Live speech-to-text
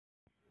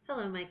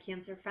Hello, my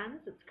Cancer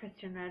friends. It's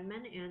Kristen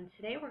Redman, and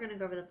today we're going to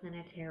go over the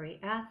planetary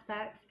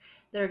aspects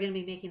that are going to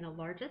be making the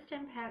largest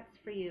impacts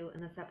for you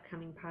in this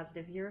upcoming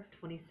positive year of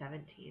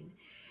 2017.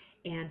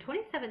 And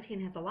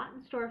 2017 has a lot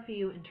in store for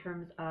you in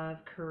terms of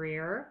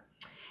career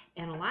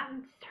and a lot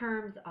in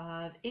terms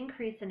of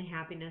increase in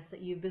happiness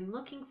that you've been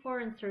looking for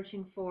and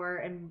searching for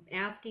and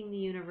asking the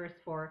universe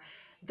for.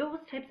 Those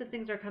types of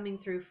things are coming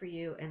through for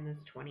you in this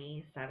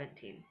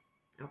 2017.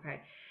 Okay.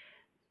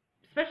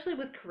 Especially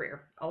with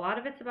career. A lot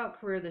of it's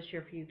about career this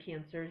year for you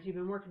Cancers. You've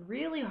been working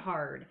really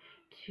hard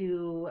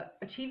to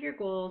achieve your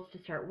goals,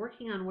 to start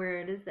working on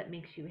where it is that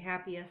makes you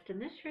happiest. And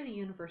this year the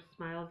universe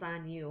smiles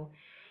on you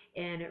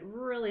and it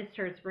really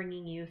starts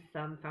bringing you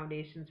some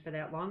foundations for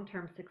that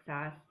long-term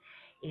success.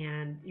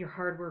 And your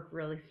hard work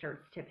really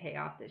starts to pay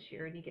off this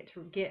year. And you get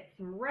to get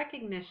some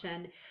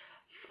recognition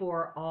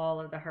for all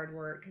of the hard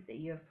work that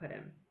you have put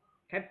in.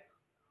 Okay.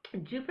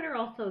 Jupiter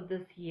also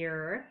this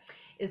year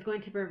is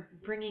going to be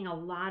bringing a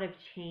lot of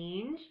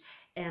change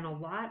and a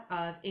lot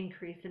of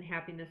increase in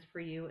happiness for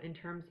you in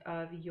terms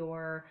of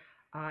your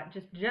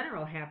just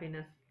general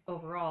happiness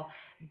overall,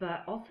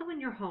 but also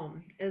in your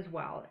home as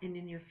well and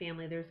in your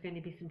family. There's going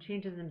to be some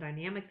changes in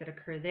dynamic that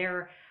occur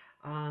there,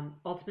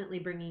 ultimately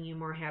bringing you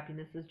more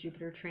happiness as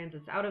Jupiter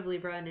transits out of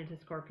Libra and into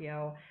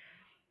Scorpio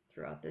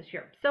throughout this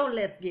year. So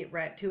let's get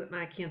right to it,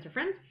 my Cancer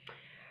friends.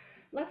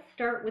 Let's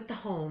start with the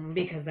home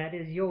because that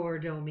is your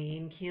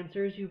domain.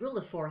 Cancers, you rule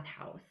the fourth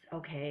house,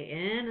 okay,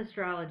 in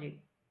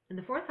astrology. And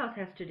the fourth house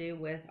has to do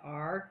with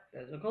our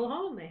physical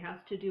home. It has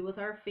to do with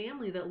our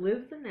family that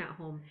lives in that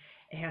home.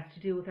 It has to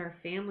do with our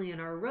family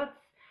and our roots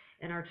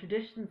and our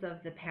traditions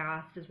of the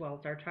past as well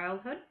as our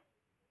childhood.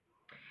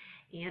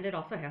 And it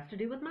also has to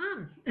do with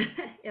mom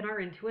and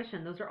our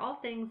intuition. Those are all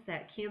things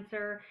that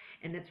Cancer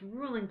and its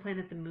ruling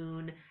planet, the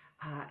moon,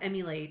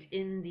 emulate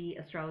in the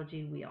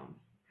astrology wheel.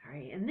 All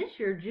right, and this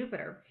year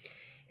Jupiter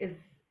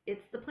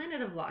it's the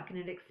planet of luck and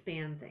it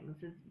expands things.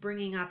 It's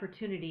bringing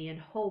opportunity and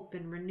hope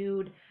and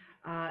renewed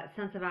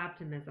sense of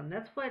optimism.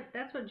 That's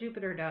what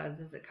Jupiter does,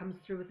 is it comes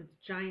through with its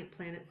giant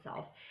planet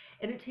self.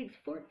 And it takes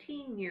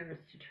 14 years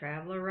to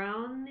travel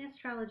around the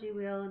astrology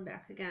wheel and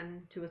back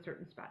again to a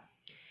certain spot.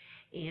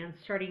 And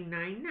starting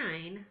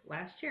 9/9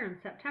 last year in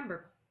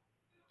September,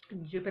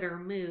 Jupiter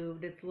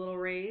moved its little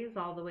rays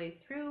all the way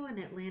through and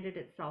it landed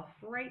itself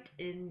right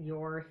in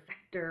your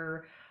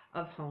sector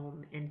of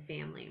home and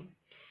family.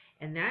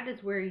 And that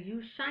is where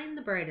you shine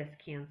the brightest,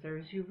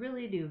 Cancers. You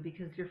really do,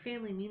 because your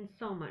family means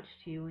so much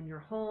to you and your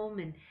home.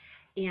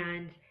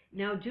 And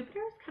now Jupiter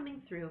is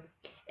coming through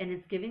and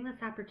it's giving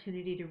this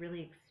opportunity to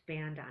really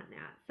expand on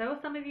that. So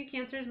some of you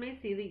Cancers may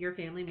see that your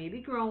family may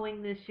be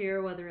growing this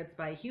year, whether it's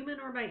by human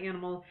or by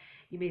animal.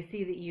 You may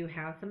see that you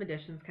have some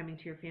additions coming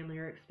to your family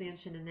or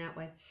expansion in that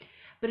way.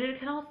 But it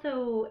can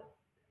also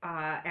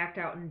act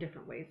out in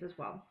different ways as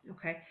well,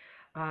 okay?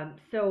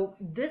 So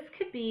this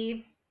could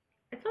be,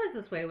 it's always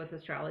this way with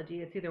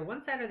astrology. It's either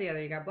one side or the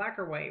other. You got black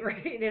or white,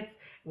 right? It's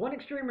one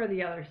extreme or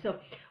the other. So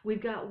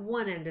we've got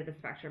one end of the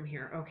spectrum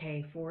here,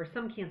 okay? For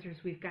some Cancers,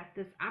 we've got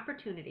this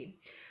opportunity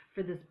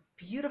for this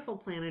beautiful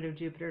planet of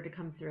Jupiter to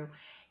come through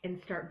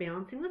and start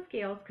balancing the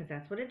scales, because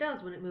that's what it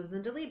does when it moves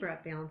into Libra.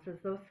 It balances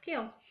those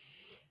scales.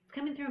 It's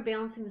coming through and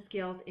balancing the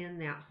scales in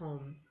that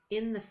home,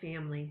 in the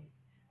family,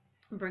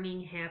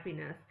 bringing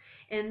happiness.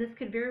 And this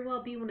could very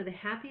well be one of the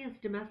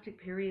happiest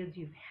domestic periods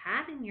you've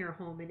had in your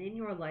home and in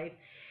your life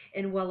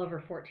in well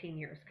over 14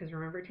 years. Because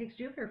remember, it takes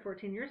Jupiter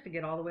 14 years to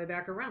get all the way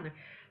back around there.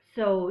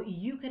 So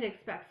you could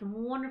expect some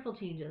wonderful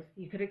changes.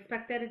 You could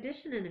expect that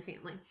addition in a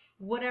family.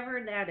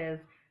 Whatever that is,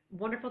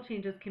 wonderful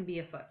changes can be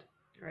afoot,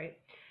 right?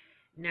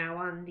 Now,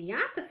 on the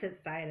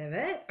opposite side of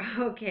it,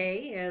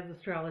 okay, as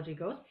astrology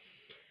goes,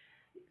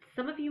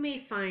 some of you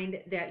may find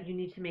that you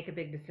need to make a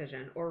big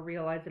decision or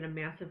realize that a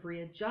massive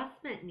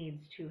readjustment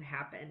needs to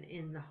happen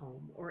in the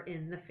home or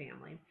in the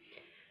family.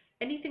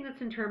 Anything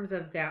that's in terms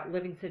of that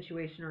living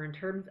situation or in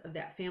terms of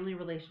that family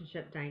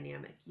relationship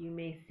dynamic, you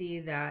may see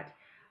that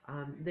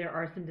there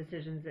are some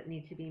decisions that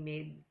need to be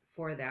made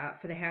for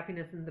that, for the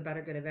happiness and the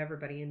better good of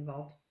everybody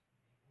involved,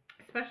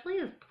 especially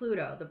as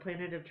Pluto, the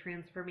planet of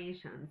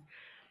transformations,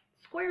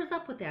 squares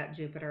up with that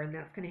Jupiter, and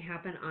that's going to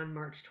happen on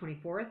March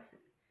 24th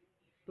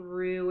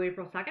through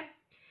April 2nd,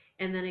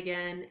 and then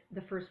again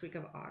the first week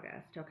of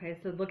August. Okay,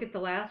 so look at the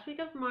last week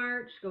of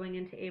March going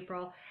into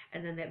April,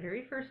 and then that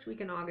very first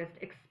week in August.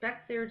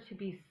 Expect there to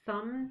be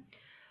some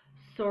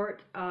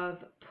sort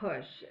of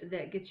push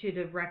that gets you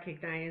to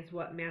recognize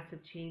what massive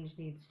change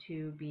needs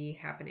to be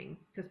happening,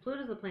 because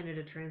Pluto is a planet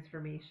of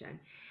transformation,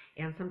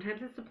 and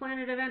sometimes it's a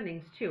planet of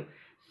endings too.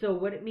 So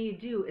what it may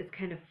do is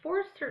kind of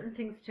force certain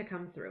things to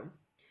come through,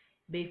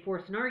 may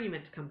force an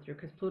argument to come through,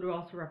 because Pluto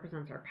also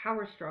represents our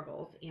power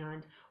struggles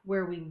and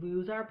where we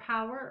lose our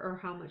power or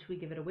how much we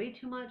give it away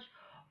too much,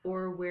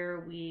 or where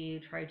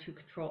we try to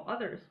control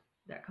others.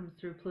 That comes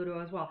through Pluto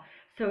as well.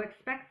 So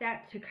expect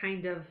that to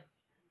kind of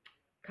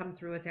come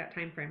through at that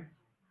time frame.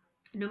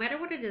 No matter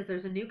what it is,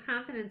 there's a new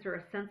confidence or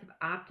a sense of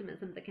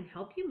optimism that can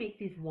help you make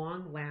these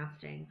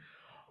long-lasting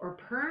or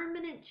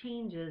permanent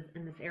changes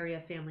in this area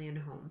of family and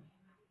home.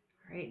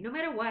 All right, no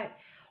matter what,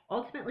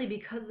 Ultimately,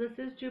 because this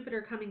is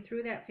Jupiter coming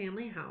through that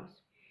family house,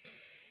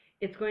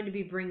 it's going to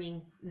be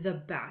bringing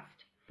the best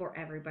for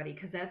everybody,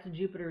 because that's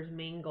Jupiter's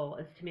main goal,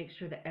 is to make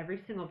sure that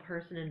every single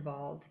person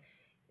involved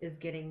is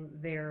getting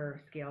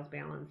their scales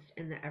balanced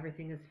and that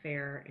everything is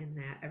fair and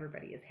that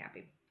everybody is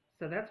happy.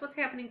 So that's what's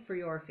happening for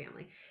your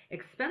family.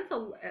 Expense.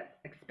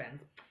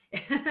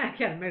 I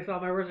can't mix all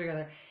my words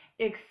together.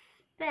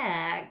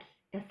 Expect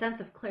a sense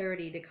of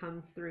clarity to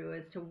come through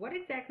as to what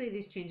exactly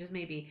these changes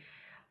may be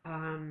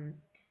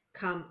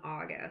come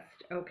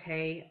August.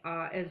 Okay,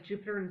 as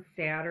Jupiter and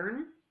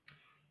Saturn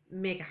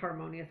make a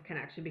harmonious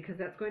connection, because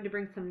that's going to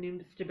bring some new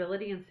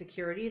stability and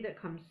security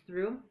that comes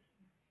through.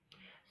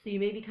 So you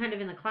may be kind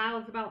of in the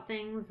clouds about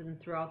things, and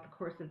throughout the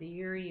course of the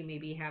year, you may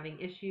be having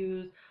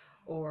issues,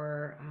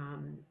 or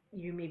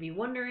you may be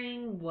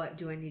wondering, what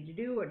do I need to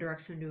do? What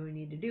direction do I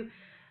need to do?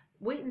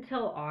 Wait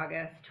until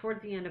August,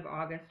 towards the end of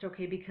August,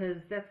 okay, because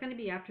that's going to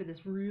be after this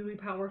really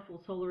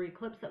powerful solar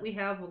eclipse that we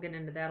have. We'll get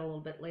into that a little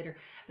bit later,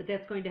 but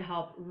that's going to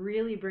help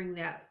really bring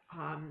that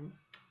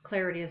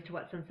clarity as to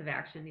what sense of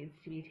action needs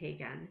to be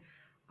taken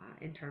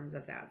in terms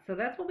of that. So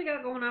that's what we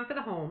got going on for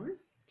the home,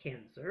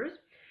 Cancers.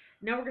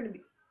 Now we're going to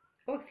be,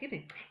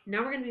 now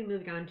we're going to be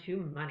moving on to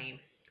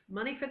money.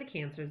 Money for the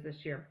Cancers this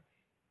year.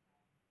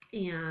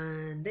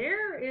 And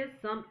there is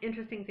some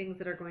interesting things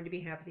that are going to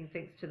be happening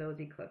thanks to those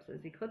eclipses.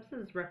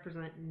 Eclipses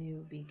represent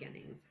new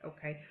beginnings,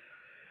 okay?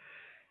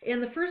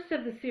 And the first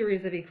of the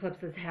series of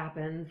eclipses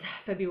happens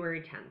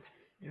February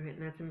 10th, all right,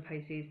 and that's in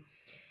Pisces.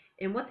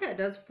 And what that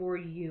does for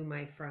you,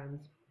 my friends,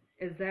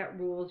 is that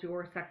rules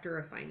your sector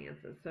of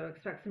finances. So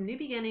expect some new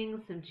beginnings,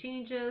 some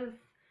changes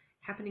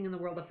happening in the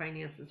world of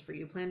finances for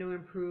you. Plan to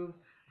improve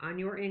on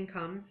your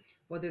income,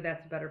 whether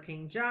that's a better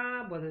paying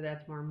job, whether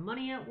that's more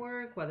money at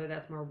work, whether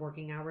that's more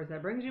working hours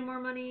that brings you more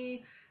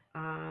money,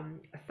 a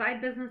side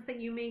business that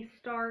you may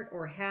start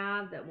or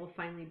have that will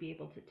finally be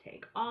able to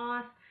take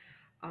off,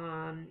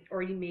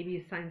 or you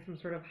maybe sign some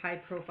sort of high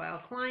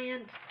profile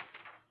client.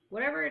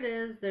 Whatever it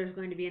is, there's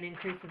going to be an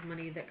increase of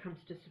money that comes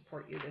to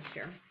support you this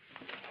year.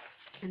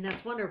 And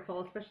that's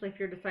wonderful, especially if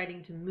you're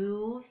deciding to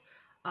move,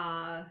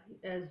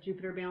 as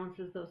Jupiter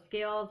balances those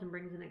scales and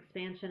brings an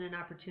expansion and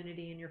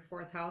opportunity in your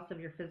fourth house of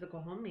your physical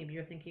home. Maybe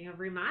you're thinking of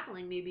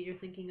remodeling. Maybe you're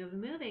thinking of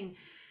moving.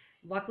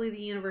 Luckily, the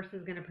universe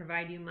is going to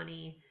provide you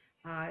money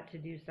to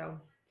do so,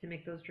 to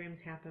make those dreams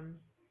happen.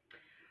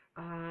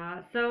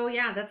 So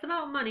yeah, that's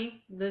about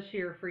money this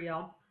year for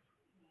y'all.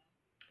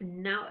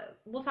 Now,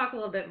 we'll talk a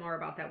little bit more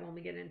about that when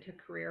we get into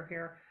career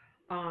here.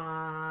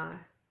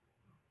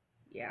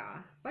 Yeah,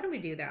 why don't we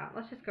do that?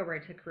 Let's just go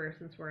right to career,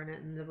 since we're in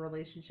it, and the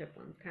relationship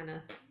one's kind of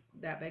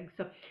that big.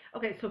 So,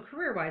 okay, so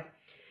career-wise,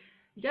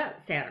 you got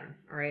Saturn,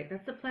 all right?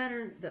 That's the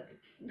planet that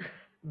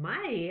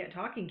my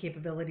talking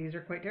capabilities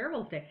are quite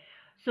terrible today.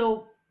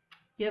 So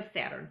you have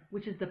Saturn,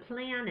 which is the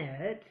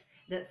planet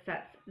that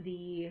sets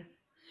the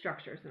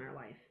structures in our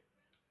life,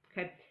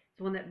 okay? It's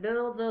one that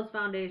builds those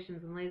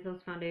foundations and lays those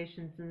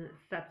foundations, and it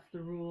sets the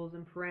rules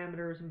and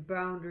parameters and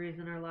boundaries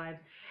in our lives.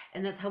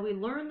 And that's how we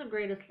learn the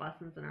greatest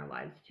lessons in our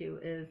lives too,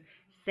 is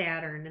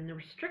Saturn and the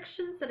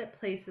restrictions that it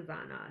places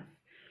on us,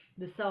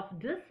 the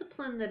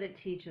self-discipline that it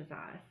teaches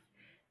us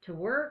to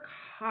work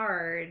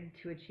hard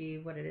to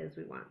achieve what it is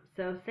we want.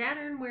 So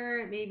Saturn, where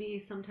it may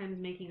be sometimes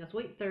making us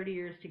wait 30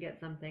 years to get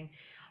something,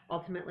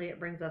 ultimately it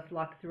brings us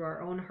luck through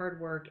our own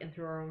hard work and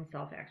through our own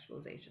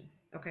self-actualization.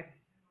 Okay.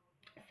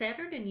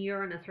 Saturn and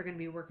Uranus are going to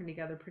be working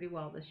together pretty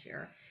well this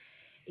year,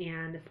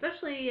 and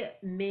especially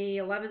May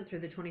 11th through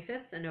the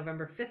 25th and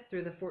November 5th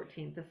through the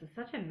 14th. This is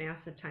such a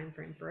massive time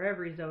frame for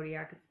every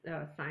zodiac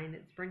sign.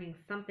 It's bringing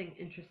something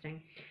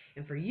interesting.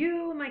 And for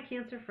you, my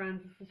Cancer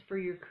friends, this is for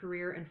your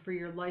career and for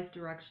your life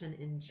direction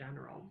in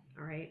general,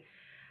 all right?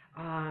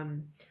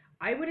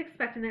 I would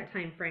expect in that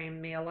time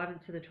frame, May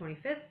 11th to the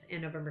 25th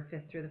and November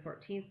 5th through the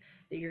 14th,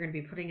 that you're going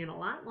to be putting in a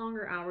lot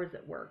longer hours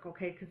at work,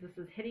 okay? Because this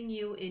is hitting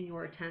you in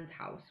your 10th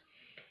house.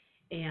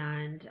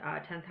 And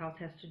 10th house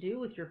has to do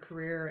with your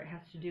career. It has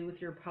to do with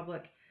your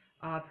public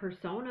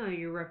persona,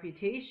 your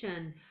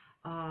reputation.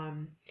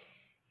 And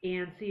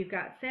so you've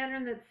got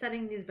Saturn that's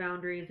setting these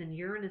boundaries, and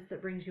Uranus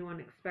that brings you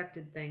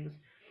unexpected things.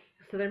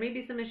 So there may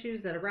be some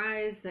issues that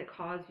arise that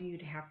cause you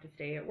to have to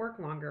stay at work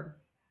longer.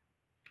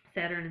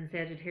 Saturn in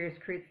Sagittarius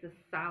creates this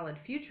solid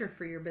future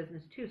for your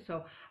business too.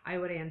 So I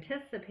would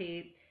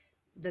anticipate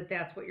that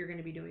that's what you're going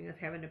to be doing, is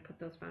having to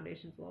put those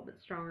foundations a little bit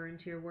stronger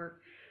into your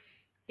work.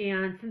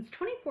 And since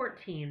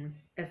 2014,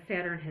 as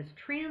Saturn has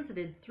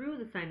transited through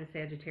the sign of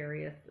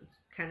Sagittarius, it's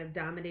kind of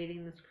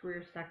dominating this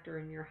career sector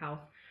in your house.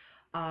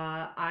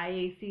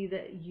 I see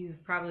that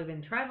you've probably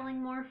been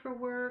traveling more for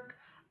work.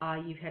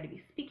 You've had to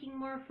be speaking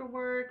more for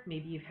work.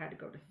 Maybe you've had to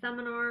go to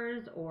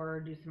seminars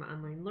or do some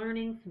online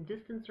learning, some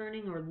distance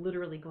learning, or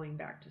literally going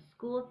back to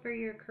school for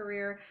your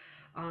career.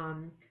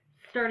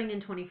 Starting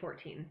in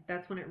 2014,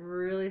 that's when it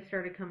really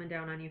started coming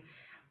down on you.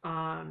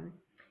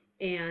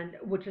 And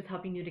which is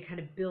helping you to kind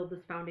of build this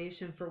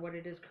foundation for what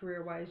it is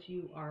career-wise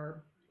you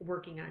are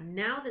working on.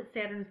 Now that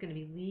Saturn is going to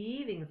be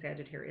leaving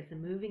Sagittarius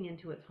and moving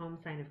into its home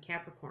sign of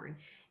Capricorn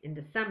in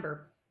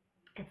December,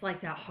 it's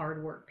like that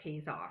hard work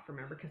pays off.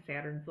 Remember, because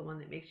Saturn's the one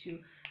that makes you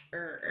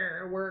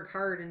work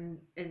hard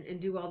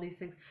and do all these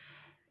things.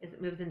 As it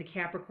moves into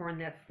Capricorn,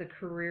 that's the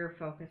career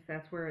focus.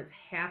 That's where it's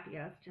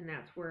happiest, and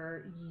that's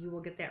where you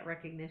will get that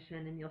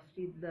recognition, and you'll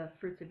see the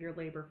fruits of your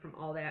labor from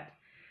all that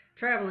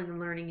traveling and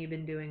learning you've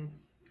been doing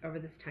over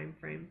this time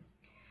frame.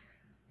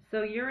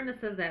 So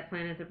Uranus is that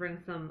planet that brings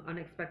some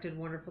unexpected,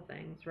 wonderful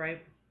things,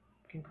 right?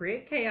 Can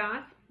create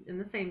chaos in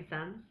the same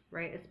sense,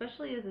 right?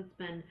 Especially as it's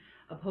been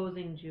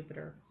opposing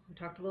Jupiter. We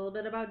talked a little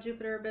bit about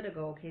Jupiter a bit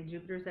ago. Okay,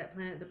 Jupiter's that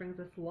planet that brings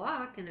us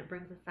luck and it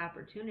brings us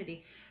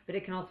opportunity, but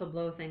it can also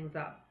blow things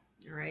up.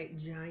 All right,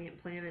 giant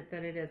planet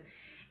that it is.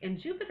 And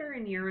Jupiter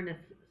and Uranus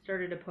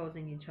started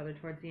opposing each other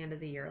towards the end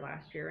of the year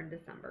last year in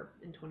December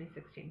in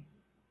 2016.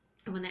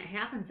 And when that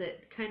happens,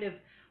 it kind of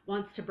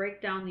wants to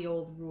break down the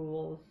old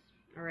rules,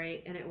 all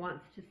right, and it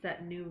wants to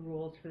set new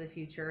rules for the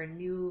future and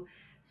new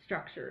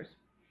structures.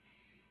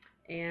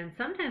 And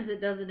sometimes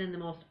it does it in the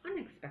most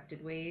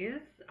unexpected ways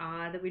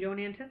that we don't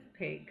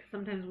anticipate.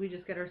 Sometimes we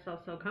just get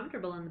ourselves so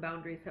comfortable in the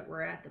boundaries that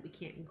we're at that we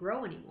can't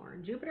grow anymore.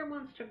 And Jupiter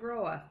wants to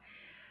grow us.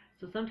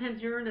 So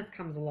sometimes Uranus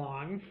comes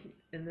along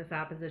in this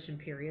opposition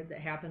period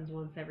that happens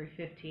once every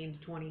 15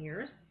 to 20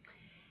 years.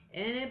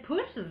 And it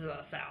pushes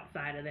us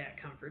outside of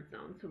that comfort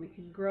zone so we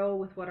can grow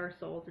with what our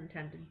soul's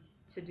intended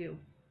to do,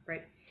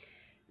 right?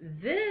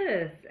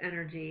 This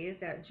energy,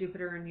 that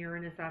Jupiter and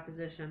Uranus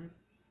opposition,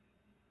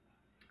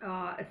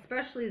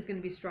 especially is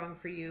going to be strong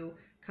for you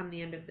come the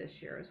end of this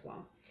year as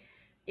well.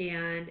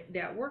 And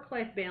that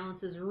work-life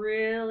balance is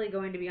really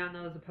going to be on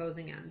those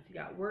opposing ends. You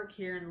got work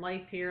here and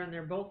life here, and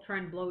they're both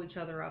trying to blow each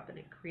other up, and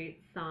it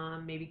creates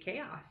some maybe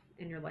chaos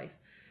in your life.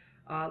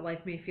 Life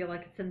may feel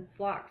like it's in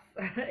flux,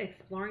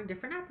 exploring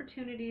different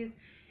opportunities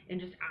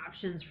and just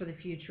options for the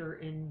future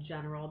in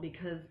general,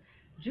 because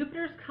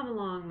Jupiter's come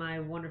along, my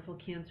wonderful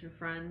Cancer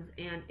friends,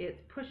 and it's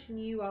pushing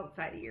you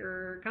outside of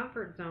your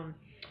comfort zone.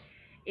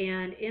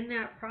 And in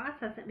that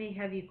process, it may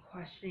have you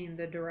questioning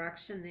the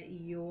direction that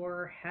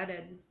you're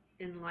headed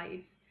in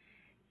life.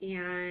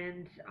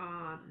 And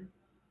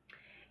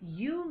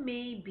you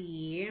may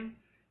be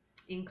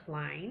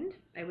inclined,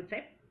 I would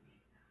say,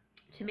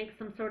 to make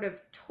some sort of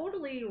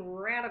totally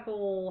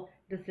radical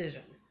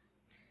decision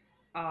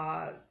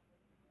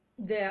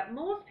that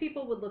most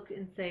people would look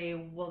and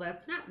say, well,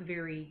 that's not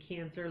very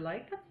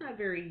Cancer-like. That's not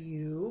very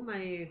you,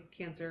 my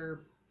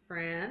Cancer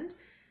friend.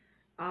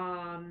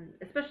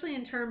 Especially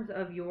in terms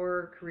of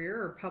your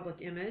career or public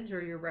image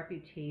or your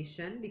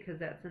reputation, because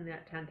that's in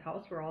that 10th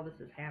house where all this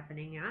is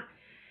happening at.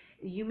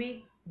 You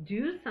may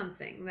do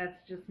something that's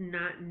just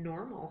not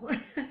normal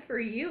for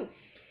you.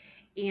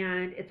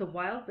 And it's a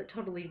wild but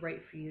totally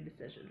right for you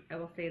decision. I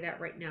will say that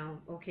right now,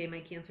 okay,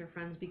 my Cancer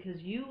friends,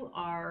 because you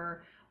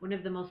are one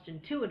of the most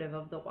intuitive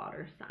of the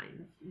water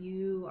signs.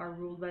 You are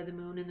ruled by the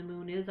moon, and the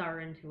moon is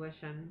our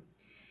intuition.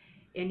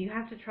 And you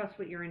have to trust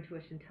what your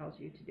intuition tells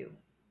you to do,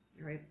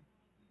 right?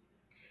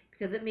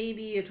 Because it may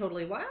be a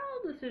totally wild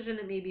decision,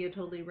 it may be a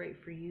totally right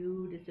for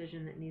you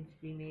decision that needs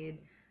to be made.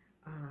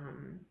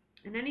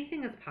 And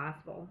anything is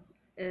possible.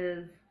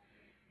 Is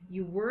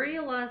you worry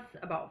less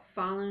about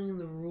following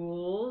the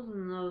rules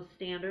and those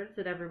standards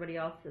that everybody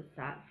else has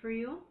set for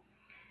you,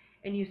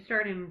 and you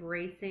start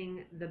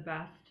embracing the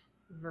best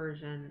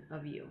version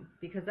of you.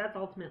 Because that's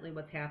ultimately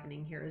what's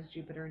happening here as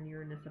Jupiter and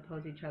Uranus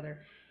oppose each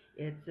other.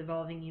 It's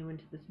evolving you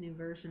into this new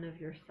version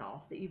of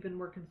yourself that you've been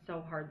working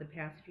so hard the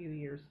past few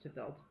years to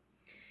build.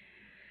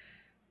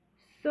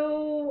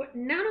 So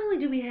not only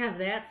do we have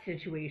that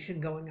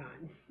situation going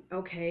on,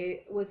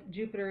 okay, with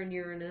Jupiter and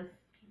Uranus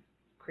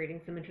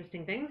creating some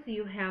interesting things,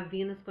 you have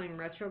Venus going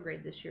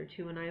retrograde this year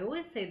too. And I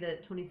always say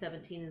that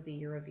 2017 is the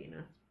year of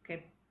Venus,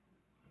 okay,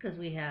 because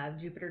we have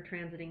Jupiter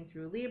transiting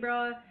through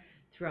Libra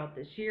throughout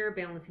this year,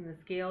 balancing the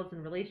scales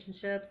in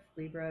relationships.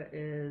 Libra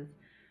is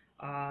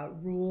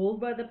ruled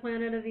by the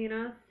planet of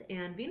Venus,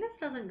 and Venus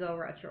doesn't go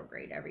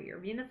retrograde every year.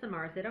 Venus and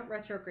Mars, they don't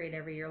retrograde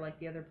every year like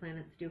the other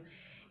planets do.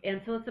 And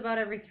so it's about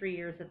every 3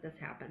 years that this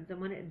happens. And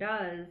when it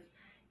does,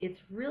 it's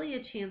really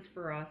a chance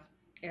for us,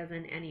 as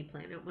in any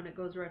planet, when it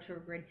goes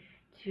retrograde,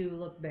 to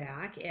look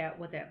back at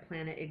what that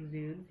planet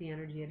exudes, the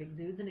energy it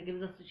exudes, and it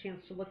gives us a chance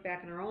to look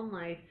back in our own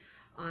life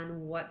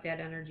on what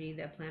that energy,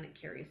 that planet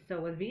carries. So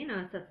with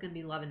Venus, that's going to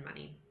be love and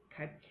money,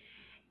 okay?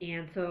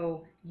 And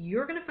so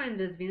you're going to find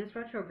this Venus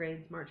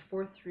retrogrades March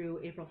 4th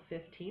through April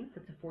 15th.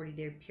 It's a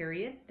 40-day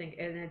period, and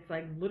it's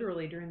like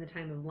literally during the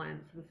time of Lent.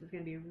 So this is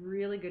going to be a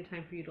really good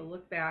time for you to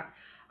look back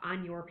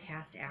on your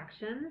past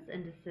actions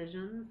and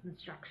decisions and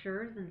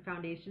structures and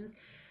foundations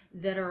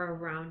that are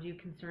around you,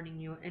 concerning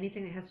you.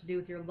 Anything that has to do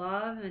with your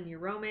love and your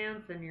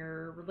romance and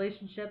your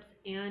relationships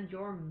and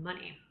your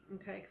money,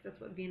 okay? Because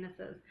that's what Venus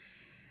is.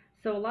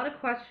 So a lot of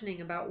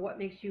questioning about what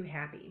makes you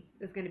happy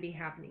is going to be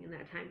happening in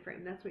that time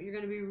frame. That's what you're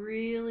going to be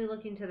really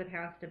looking to the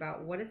past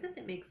about. What is it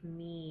that makes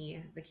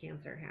me, the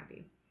Cancer,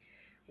 happy?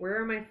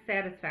 Where are my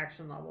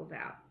satisfaction levels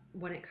at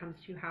when it comes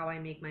to how I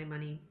make my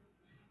money,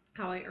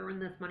 how I earn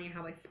this money,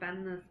 how I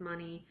spend this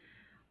money?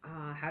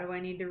 How do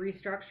I need to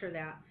restructure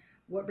that?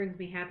 What brings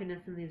me happiness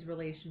in these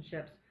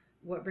relationships?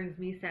 What brings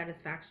me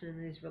satisfaction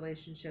in these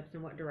relationships,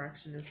 and what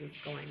direction is this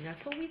going?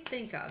 That's what we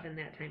think of in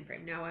that time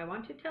frame. Now, I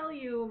want to tell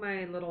you,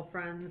 my little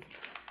friends,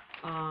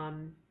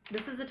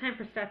 this is a time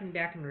for stepping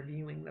back and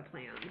reviewing the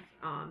plans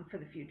for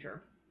the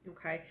future.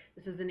 Okay,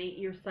 this is an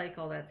 8-year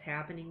cycle that's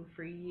happening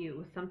for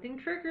you. Something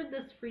triggered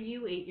this for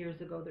you 8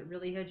 years ago that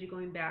really had you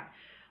going back,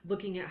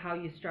 looking at how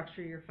you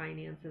structure your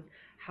finances,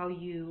 how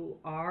you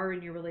are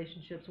in your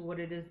relationships, what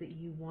it is that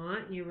you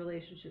want in your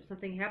relationship.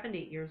 Something happened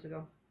 8 years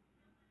ago.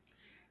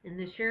 And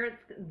this year,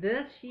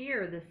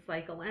 this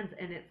cycle ends,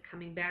 and it's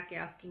coming back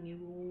asking you,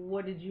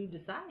 what did you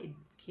decide,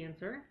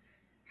 Cancer?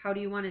 How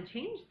do you want to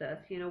change this?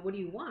 What do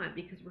you want?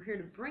 Because we're here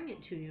to bring it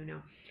to you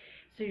now.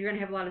 So you're going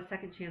to have a lot of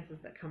second chances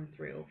that come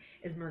through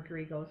as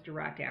Mercury goes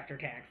direct after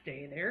tax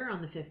day there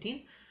on the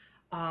 15th.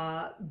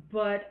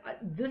 But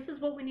this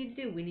is what we need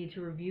to do. We need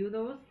to review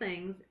those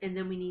things, and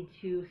then we need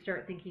to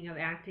start thinking of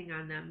acting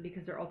on them,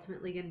 because they're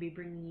ultimately going to be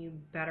bringing you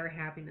better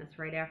happiness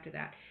right after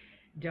that.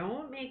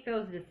 Don't make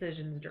those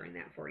decisions during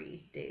that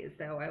 40 days,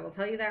 though. I will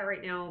tell you that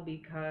right now,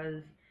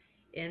 because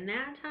in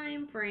that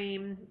time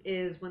frame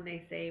is when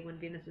they say, when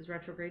Venus is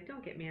retrograde,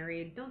 don't get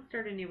married, don't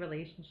start a new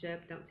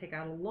relationship, don't take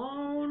out a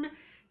loan,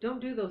 don't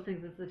do those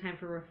things. It's the time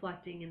for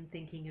reflecting and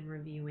thinking and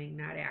reviewing,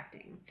 not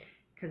acting,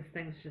 because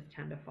things just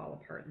tend to fall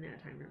apart in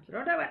that time frame. So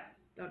don't do it.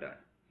 Don't do it.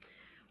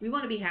 We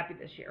want to be happy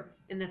this year,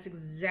 and that's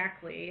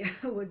exactly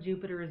what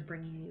Jupiter is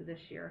bringing you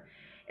this year.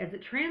 As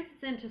it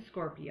transits into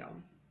Scorpio,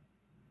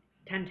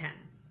 10-10.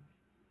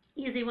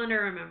 Easy one to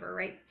remember,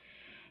 right?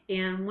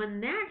 And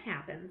when that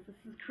happens, this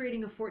is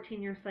creating a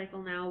 14-year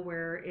cycle now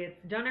where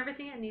it's done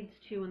everything it needs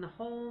to in the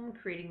home,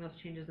 creating those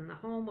changes in the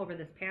home over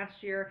this past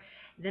year.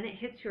 Then it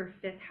hits your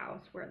 5th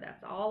house, where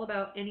that's all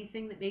about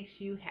anything that makes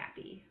you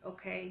happy,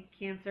 okay,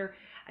 Cancer?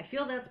 I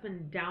feel that's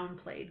been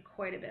downplayed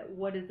quite a bit.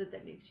 What is it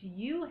that makes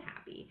you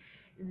happy?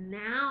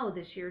 Now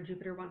this year,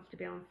 Jupiter wants to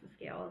balance the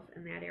scales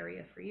in that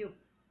area for you.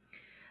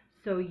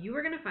 So you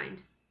are going to find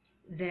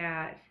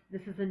that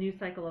this is a new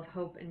cycle of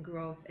hope and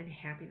growth and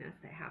happiness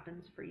that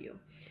happens for you.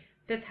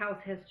 5th house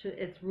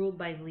it's ruled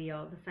by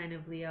Leo, the sign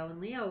of Leo,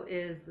 and Leo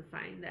is the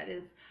sign that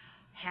is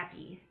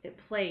happy. It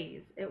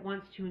plays. It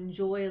wants to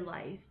enjoy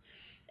life,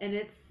 and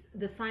it's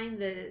the sign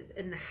that is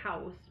in the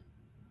house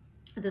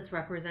that's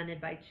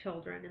represented by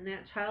children, and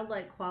that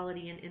childlike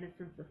quality and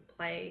innocence of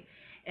play,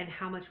 and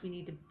how much we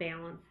need to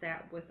balance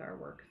that with our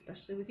work,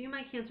 especially with you,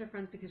 my Cancer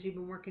friends, because you've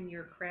been working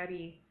your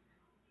crabby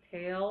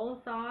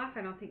tails off.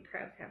 I don't think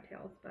crabs have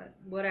tails, but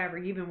whatever.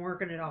 You've been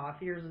working it off.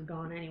 Yours is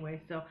gone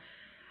anyway. So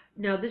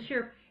now this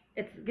year,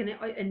 it's going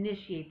to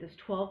initiate this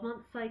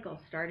 12-month cycle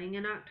starting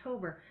in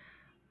October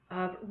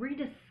of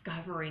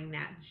rediscovering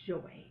that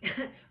joy,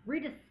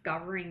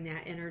 rediscovering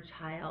that inner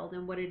child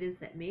and what it is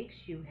that makes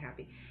you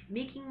happy,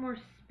 making more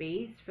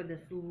space for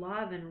this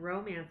love and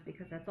romance,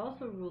 because that's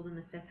also ruled in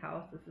the 5th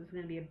house. This is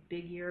going to be a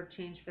big year of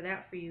change for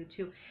that for you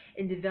too,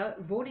 and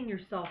devoting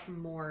yourself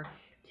more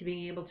to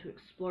being able to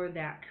explore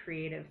that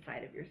creative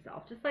side of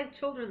yourself. Just like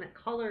children that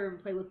color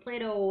and play with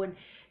Play-Doh and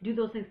do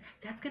those things,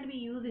 that's going to be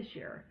you this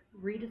year,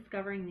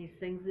 rediscovering these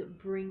things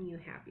that bring you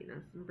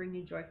happiness and bring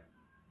you joy.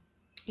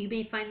 You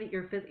may find that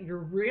your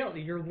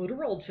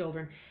literal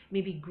children may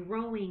be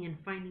growing and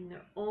finding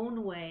their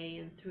own way,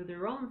 and through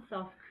their own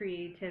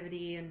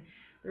self-creativity and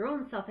their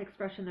own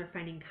self-expression, they're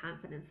finding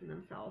confidence in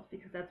themselves,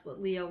 because that's what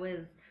Leo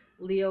is.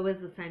 Leo is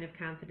the sign of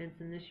confidence,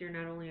 and this year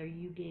not only are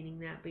you gaining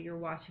that, but you're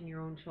watching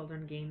your own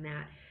children gain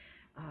that,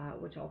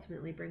 which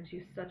ultimately brings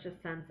you such a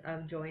sense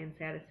of joy and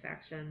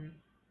satisfaction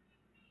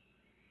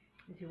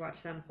as you watch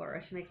them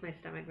flourish. It makes my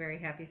stomach very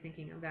happy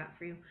thinking of that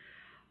for you,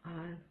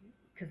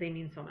 because they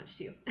mean so much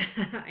to you.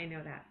 I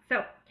know that.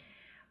 So,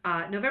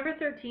 November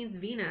 13th,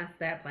 Venus,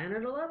 that planet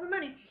of love and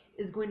money,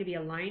 is going to be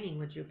aligning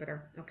with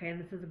Jupiter, okay?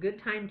 And this is a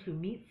good time to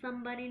meet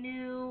somebody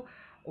new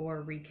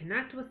or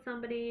reconnect with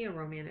somebody, a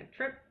romantic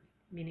trip,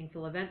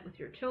 meaningful event with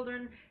your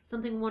children.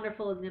 Something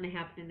wonderful is going to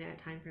happen in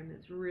that time frame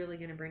that's really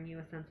going to bring you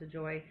a sense of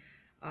joy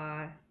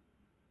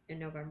in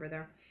November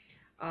there.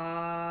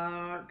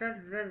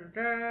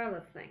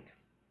 Let's think.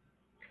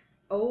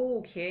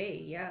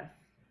 Okay, yes.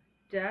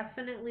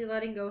 Definitely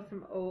letting go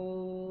some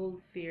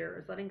old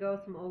fears.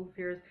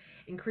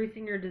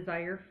 Increasing your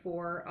desire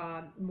for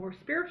more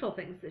spiritual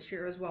things this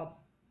year as well.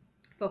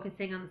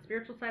 Focusing on the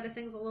spiritual side of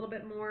things a little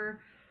bit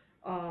more,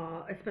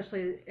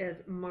 especially as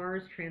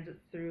Mars transits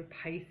through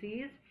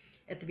Pisces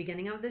at the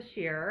beginning of this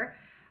year,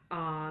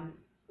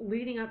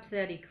 leading up to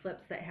that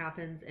eclipse that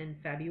happens in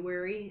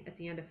February, at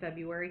the end of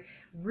February.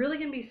 Really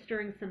going to be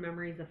stirring some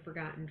memories of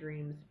forgotten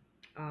dreams,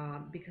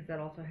 because that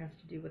also has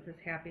to do with this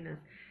happiness.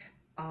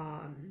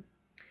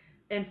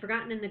 And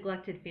forgotten and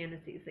neglected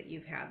fantasies that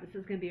you've had. This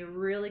is going to be a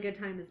really good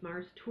time as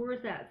Mars tours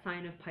that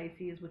sign of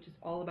Pisces, which is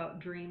all about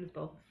dreams,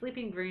 both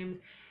sleeping dreams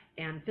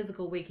and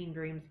physical waking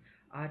dreams,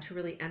 to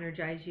really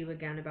energize you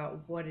again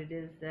about what it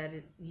is that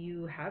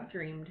you have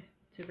dreamed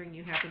to bring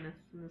you happiness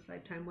in this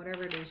lifetime,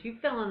 whatever it is. You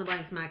fill in the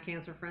blanks, my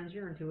Cancer friends.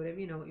 You're intuitive.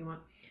 You know what you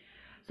want.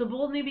 So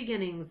bold new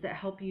beginnings that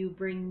help you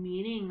bring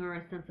meaning or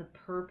a sense of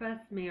purpose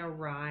may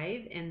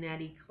arrive in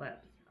that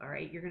eclipse. All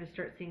right, you're going to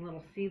start seeing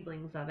little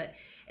seedlings of it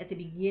at the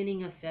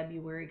beginning of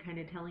February, kind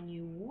of telling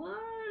you what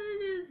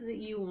it is that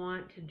you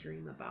want to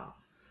dream about.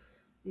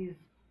 These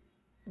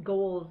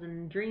goals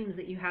and dreams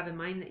that you have in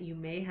mind that you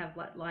may have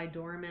let lie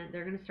dormant,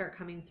 they're going to start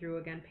coming through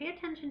again. Pay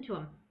attention to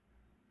them.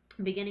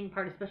 Beginning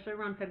part, especially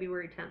around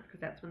February 10th, because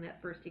that's when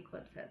that first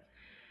eclipse hits.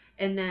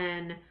 And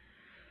then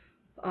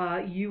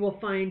you will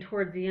find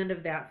towards the end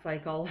of that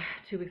cycle,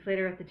 2 weeks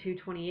later at the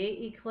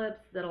 2/28 eclipse,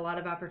 that a lot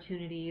of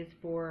opportunities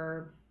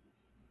for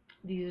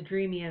these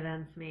dreamy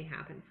events may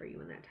happen for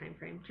you in that time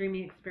frame.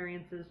 Dreamy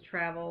experiences,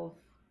 travels,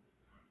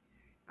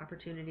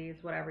 opportunities,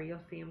 whatever, you'll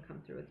see them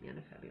come through at the end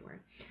of February.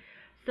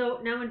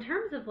 So now in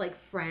terms of like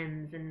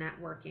friends and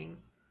networking,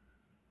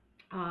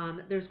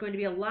 there's going to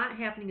be a lot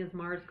happening as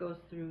Mars goes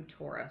through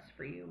Taurus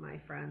for you, my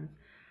friends.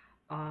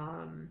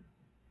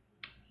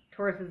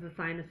 Taurus is a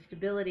sign of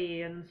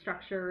stability and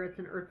structure. It's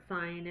an earth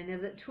sign. And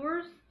as it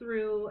tours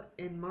through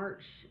in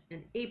March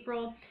and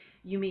April,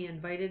 you may be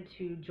invited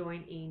to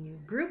join a new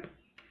group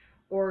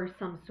or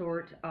some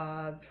sort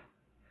of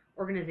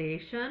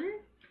organization.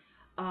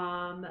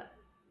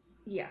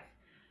 Yes,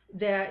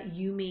 that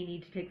you may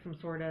need to take some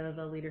sort of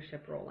a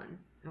leadership role in.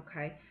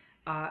 Okay.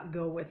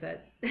 Go with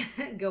it.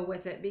 Go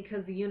with it,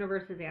 because the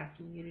universe is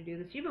asking you to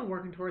do this. You've been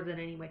working towards it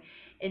anyway.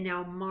 And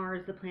now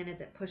Mars, the planet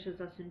that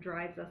pushes us and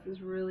drives us, is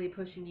really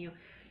pushing you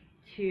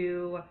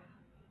to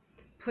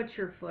put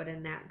your foot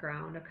in that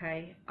ground,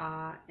 okay?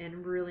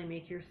 And really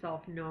make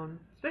yourself known,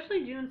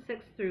 especially June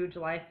 6th through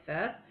July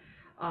 5th.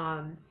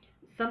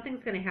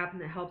 Something's going to happen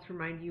that helps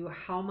remind you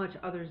how much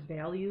others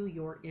value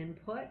your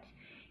input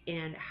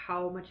and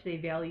how much they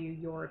value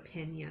your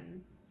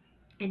opinion.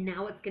 And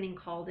now it's getting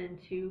called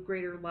into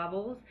greater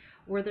levels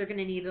where they're going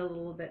to need a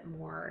little bit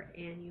more.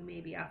 And you may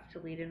be asked to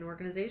lead an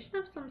organization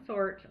of some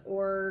sort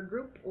or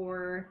group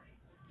or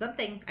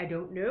something. I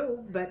don't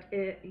know, but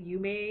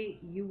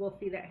you will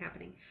see that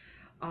happening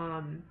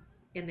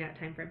in that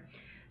time frame.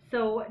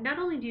 So not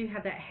only do you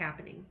have that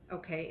happening,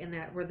 okay, and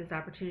that where this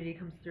opportunity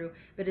comes through,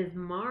 but as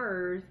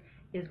Mars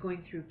is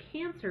going through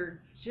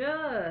Cancer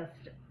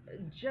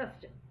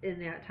just in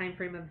that time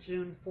frame of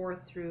June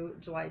 4th through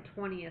July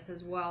 20th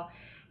as well,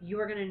 you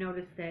are going to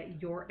notice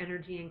that your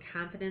energy and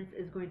confidence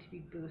is going to be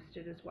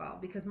boosted as well,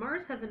 because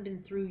Mars hasn't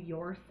been through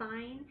your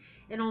sign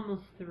in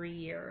almost 3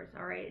 years,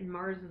 all right? And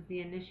Mars is the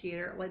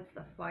initiator. It lights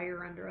the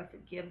fire under us.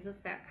 It gives us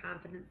that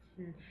confidence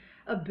and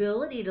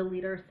ability to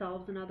lead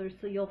ourselves and others.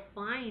 So you'll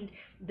find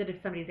that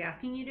if somebody's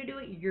asking you to do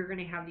it, you're going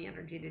to have the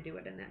energy to do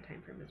it in that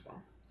time frame as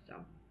well. So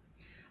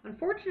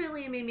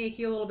unfortunately, it may make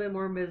you a little bit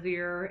more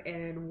busier,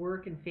 and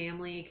work and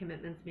family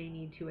commitments may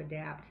need to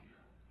adapt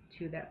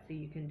to that so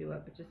you can do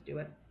it, but just do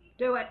it.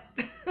 Do it.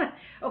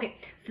 Okay,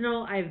 so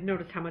now I've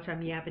noticed how much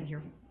I'm yapping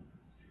here.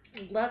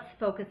 Let's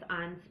focus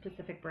on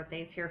specific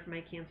birthdays here for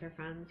my Cancer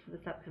friends for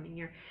this upcoming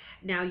year.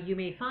 Now, you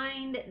may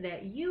find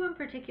that you in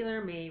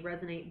particular may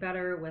resonate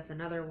better with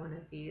another one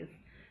of these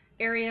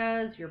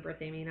areas. Your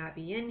birthday may not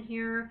be in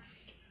here.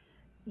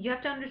 You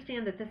have to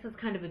understand that this is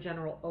kind of a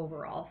general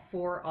overall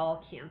for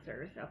all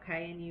Cancers,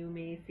 okay? And you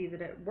may see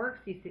that it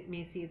works. You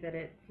may see that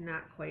it's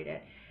not quite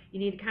it. You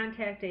need to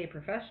contact a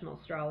professional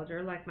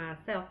astrologer like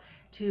myself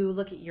to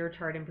look at your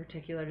chart in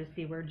particular to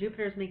see where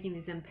Jupiter is making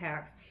these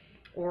impacts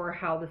or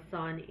how the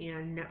Sun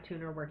and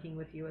Neptune are working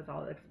with you, as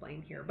I'll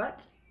explain here.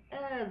 But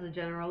as a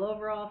general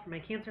overall for my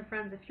Cancer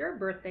friends, if your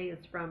birthday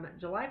is from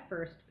July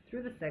 1st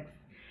through the 6th,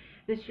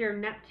 this year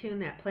Neptune,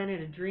 that planet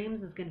of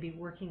dreams, is going to be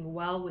working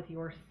well with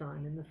your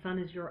Sun, and the Sun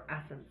is your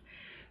essence.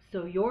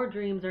 So your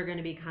dreams are going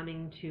to be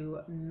coming to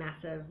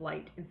massive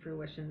light and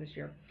fruition this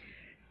year.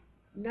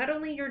 Not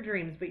only your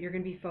dreams, but you're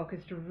going to be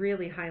focused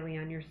really highly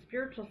on your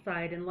spiritual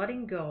side and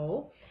letting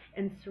go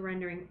and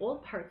surrendering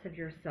old parts of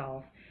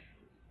yourself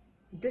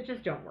that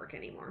just don't work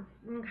anymore,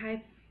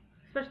 okay?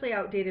 Especially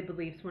outdated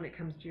beliefs when it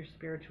comes to your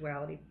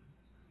spirituality.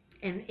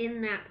 And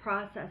in that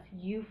process,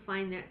 you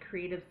find that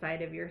creative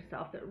side of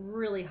yourself that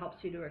really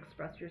helps you to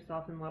express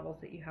yourself in levels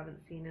that you haven't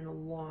seen in a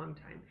long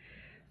time.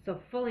 So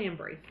fully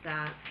embrace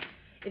that.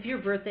 If your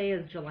birthday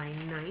is July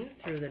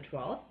 9th through the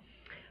 12th,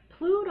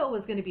 Pluto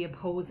is going to be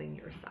opposing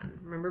your Sun.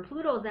 Remember,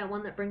 Pluto is that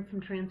one that brings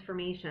some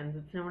transformations.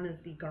 It's known as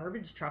the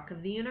garbage truck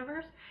of the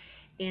universe.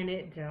 And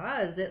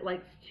it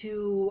likes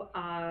to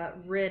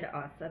rid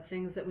us of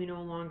things that we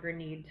no longer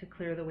need to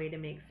clear the way to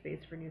make space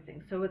for new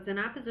things. So it's in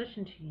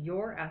opposition to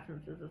your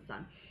essence as a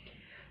Sun.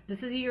 This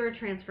is a year of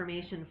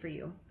transformation for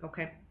you,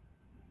 okay?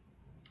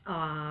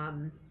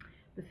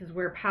 This is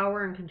where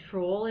power and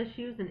control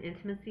issues and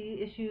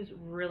intimacy issues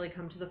really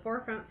come to the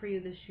forefront for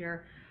you this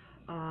year.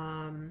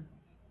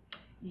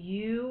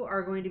 You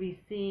are going to be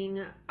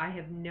seeing, I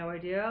have no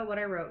idea what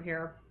I wrote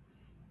here,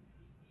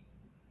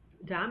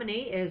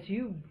 dominate as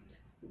you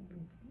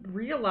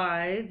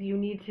realize you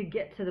need to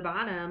get to the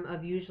bottom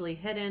of usually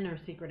hidden or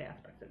secret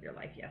aspects of your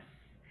life. Yes,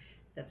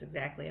 that's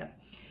exactly it.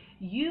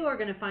 You are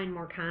going to find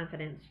more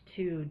confidence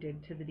to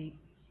dig to the deep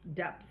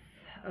depths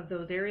of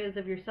those areas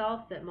of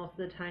yourself that most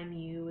of the time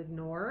you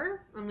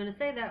ignore. I'm going to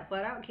say that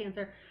flat out,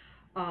 Cancer.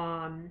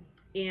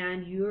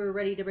 And you're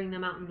ready to bring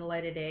them out in the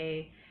light of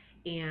day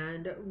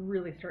and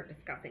really start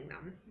discussing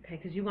them, okay?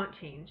 Because you want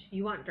change.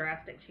 You want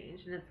drastic change,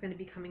 and it's going to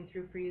be coming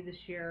through for you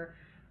this year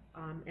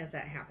as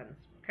that happens,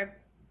 okay?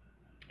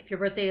 If your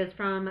birthday is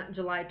from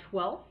July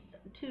 12th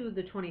to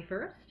the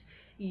 21st,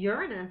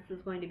 Uranus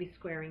is going to be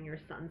squaring your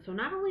sun. So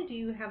not only do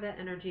you have that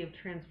energy of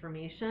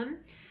transformation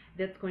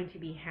that's going to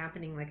be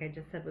happening, like I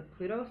just said, with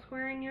Pluto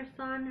squaring your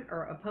sun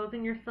or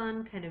opposing your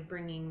sun, kind of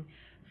bringing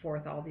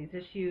forth all these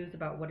issues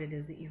about what it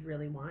is that you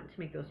really want to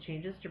make those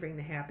changes to bring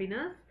the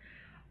happiness.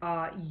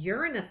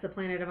 Uranus, the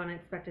planet of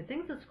unexpected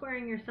things, is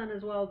squaring your sun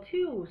as well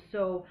too.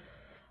 So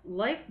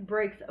life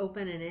breaks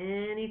open and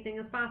anything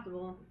is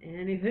possible.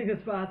 Anything is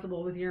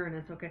possible with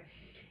Uranus, okay?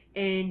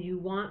 And you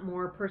want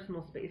more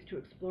personal space to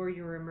explore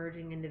your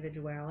emerging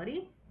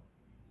individuality.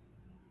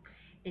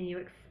 And you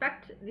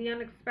expect the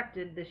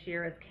unexpected this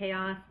year as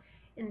chaos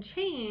and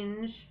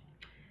change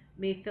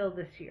may fill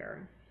this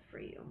year for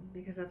you,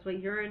 because that's what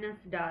Uranus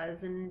does.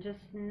 And just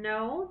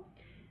know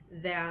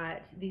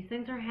that these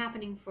things are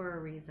happening for a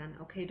reason,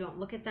 okay? Don't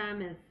look at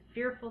them as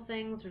fearful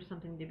things or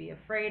something to be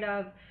afraid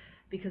of,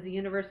 because the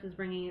universe is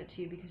bringing it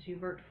to you because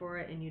you've worked for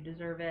it and you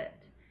deserve it.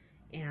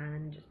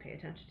 And just pay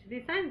attention to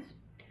these signs.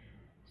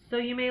 So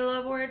you may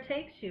love where it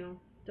takes you.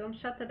 Don't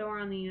shut the door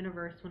on the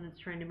universe when it's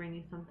trying to bring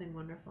you something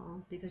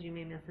wonderful, because you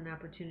may miss an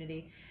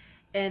opportunity.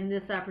 And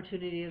this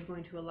opportunity is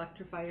going to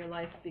electrify your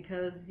life,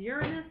 because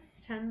Uranus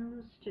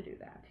tends to do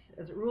that.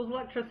 As it rules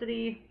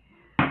electricity,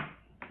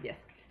 yes.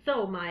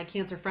 So my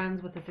Cancer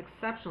friends, with this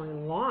exceptionally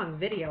long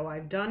video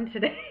I've done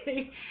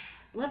today,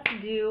 let's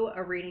do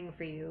a reading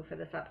for you for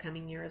this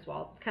upcoming year as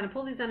well. Kind of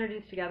pull these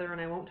energies together,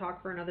 and I won't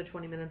talk for another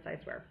 20 minutes,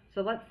 I swear.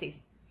 So let's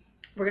see.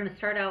 We're going to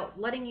start out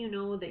letting you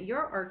know that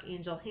your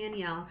Archangel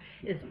Haniel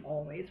is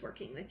always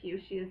working with you.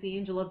 She is the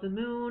angel of the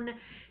moon.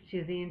 She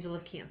is the angel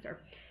of Cancer.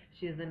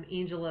 She is an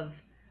angel of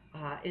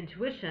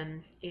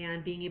intuition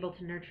and being able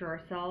to nurture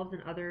ourselves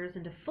and others,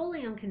 and to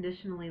fully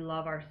unconditionally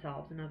love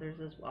ourselves and others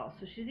as well.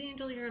 So she's the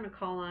angel you're going to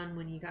call on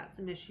when you got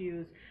some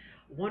issues,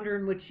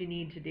 wondering what you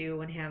need to do,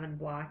 and having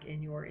block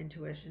in your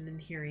intuition and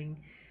hearing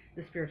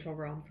the spiritual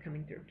realms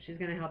coming through. She's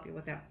going to help you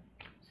with that.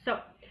 So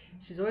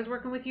she's always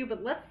working with you,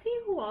 but let's see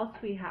who else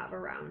we have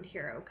around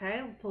here,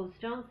 okay? We'll pull a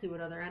stone, see what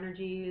other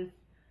energies,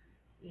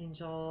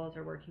 angels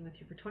are working with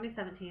you for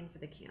 2017 for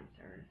the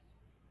Cancers.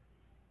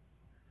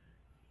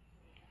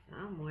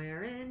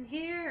 Somewhere in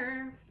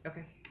here.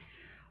 Okay.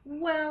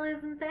 Well,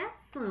 isn't that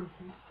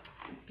something?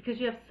 Because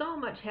you have so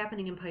much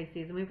happening in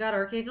Pisces, and we've got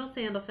Archangel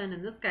Sandalphon,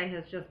 and this guy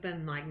has just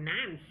been like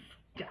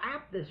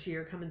non-stop this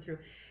year coming through.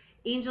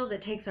 Angel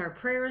that takes our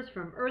prayers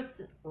from earth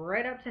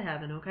right up to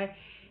heaven, okay?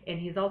 And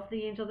he's also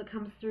the angel that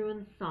comes through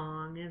in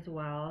song as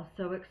well.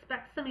 So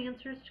expect some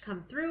answers to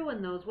come through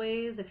in those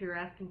ways if you're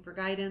asking for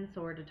guidance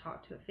or to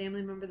talk to a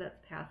family member that's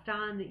passed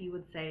on, that you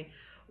would say,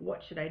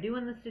 what should I do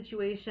in this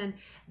situation?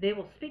 They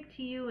will speak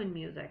to you in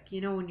music. You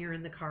know, when you're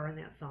in the car and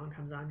that song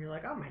comes on, you're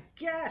like, oh my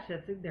gosh,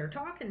 they're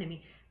talking to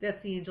me.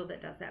 That's the angel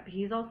that does that. But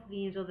he's also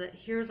the angel that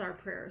hears our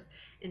prayers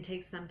and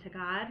takes them to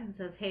God and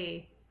says,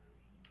 hey,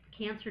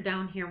 Cancer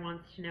down here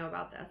wants to know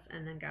about this.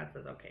 And then God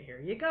says, okay, here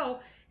you go.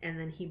 And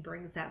then he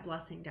brings that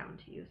blessing down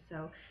to you.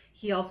 So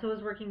he also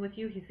is working with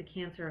you. He's the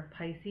Cancer of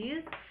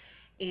Pisces.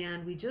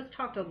 And we just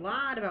talked a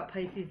lot about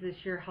Pisces this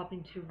year,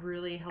 helping to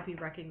really help you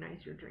recognize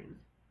your dreams.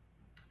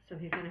 So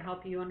he's going to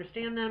help you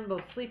understand them,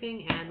 both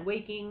sleeping and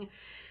waking.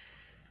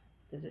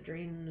 The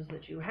dreams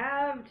that you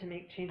have, to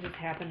make changes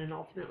happen and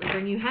ultimately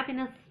bring you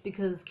happiness,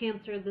 because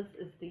Cancer, this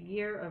is the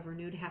year of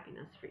renewed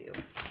happiness for you.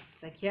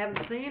 Like you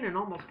haven't seen in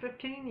almost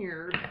 15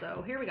 years.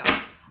 So here we go.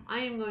 I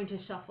am going to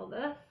shuffle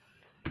this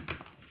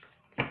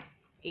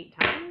 8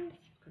 times,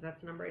 because that's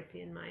the number I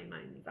see in my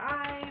mind's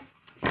eye.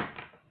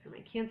 For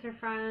my Cancer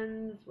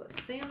friends, what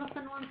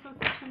Sandalphon wants us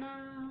to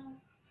know.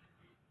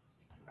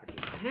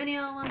 Archangel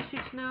Haniel wants you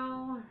to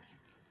know.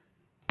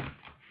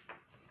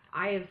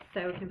 I have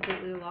so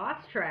completely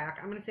lost track.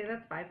 I'm going to say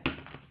that's 5,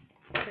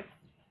 6,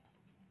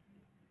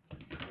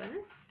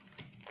 7,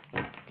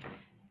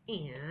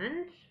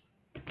 and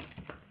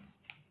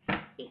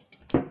 8.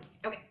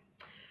 Okay.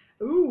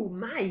 Ooh,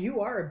 my, you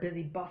are a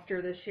busy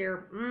buster this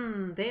year.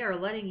 They are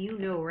letting you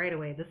know right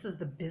away. This is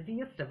the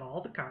busiest of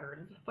all the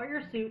cards.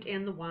 Fire suit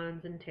and the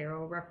wands and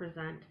tarot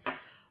represent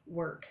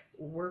work,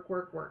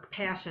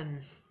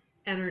 passion,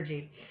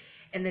 energy.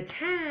 And the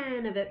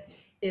 10 of it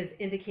is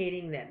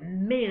indicating that,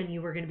 man,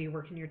 you are going to be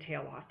working your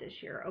tail off this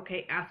year.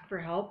 Okay, ask for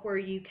help where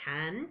you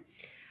can.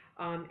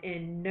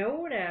 And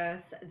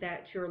notice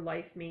that your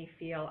life may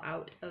feel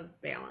out of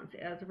balance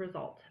as a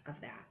result of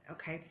that,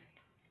 okay?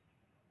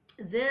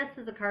 This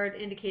is a card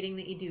indicating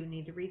that you do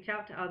need to reach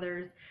out to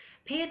others.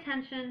 Pay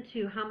attention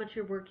to how much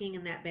you're working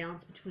in that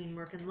balance between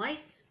work and life,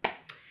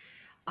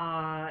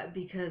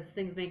 because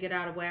things may get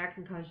out of whack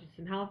and cause you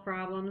some health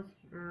problems,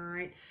 all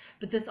right?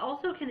 But this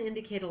also can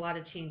indicate a lot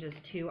of changes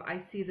too.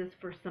 I see this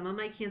for some of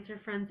my Cancer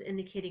friends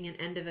indicating an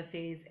end of a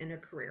phase in a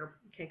career,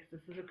 okay?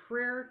 Because this is a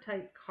career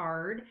type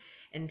card,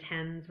 and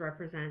 10s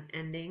represent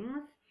endings.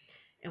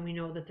 And we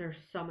know that there's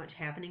so much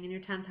happening in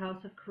your 10th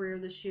house of career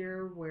this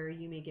year, where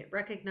you may get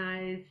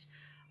recognized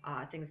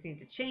Things need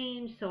to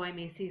change, so I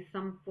may see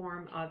some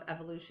form of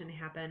evolution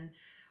happen,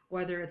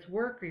 whether it's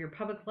work or your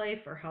public life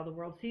or how the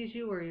world sees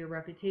you or your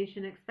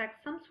reputation.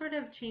 Expect some sort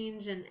of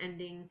change and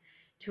ending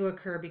to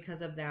occur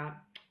because of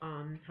that,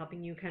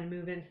 helping you kind of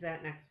move into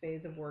that next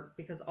phase of work,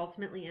 because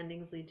ultimately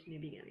endings lead to new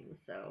beginnings.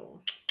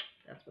 So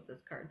that's what this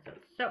card says.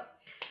 So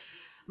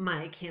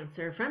my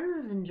Cancer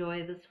friends,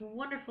 enjoy this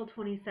wonderful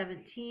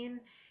 2017,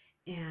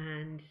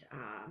 and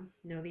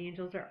know the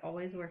angels are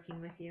always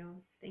working with you.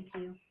 Thank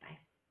you. Bye.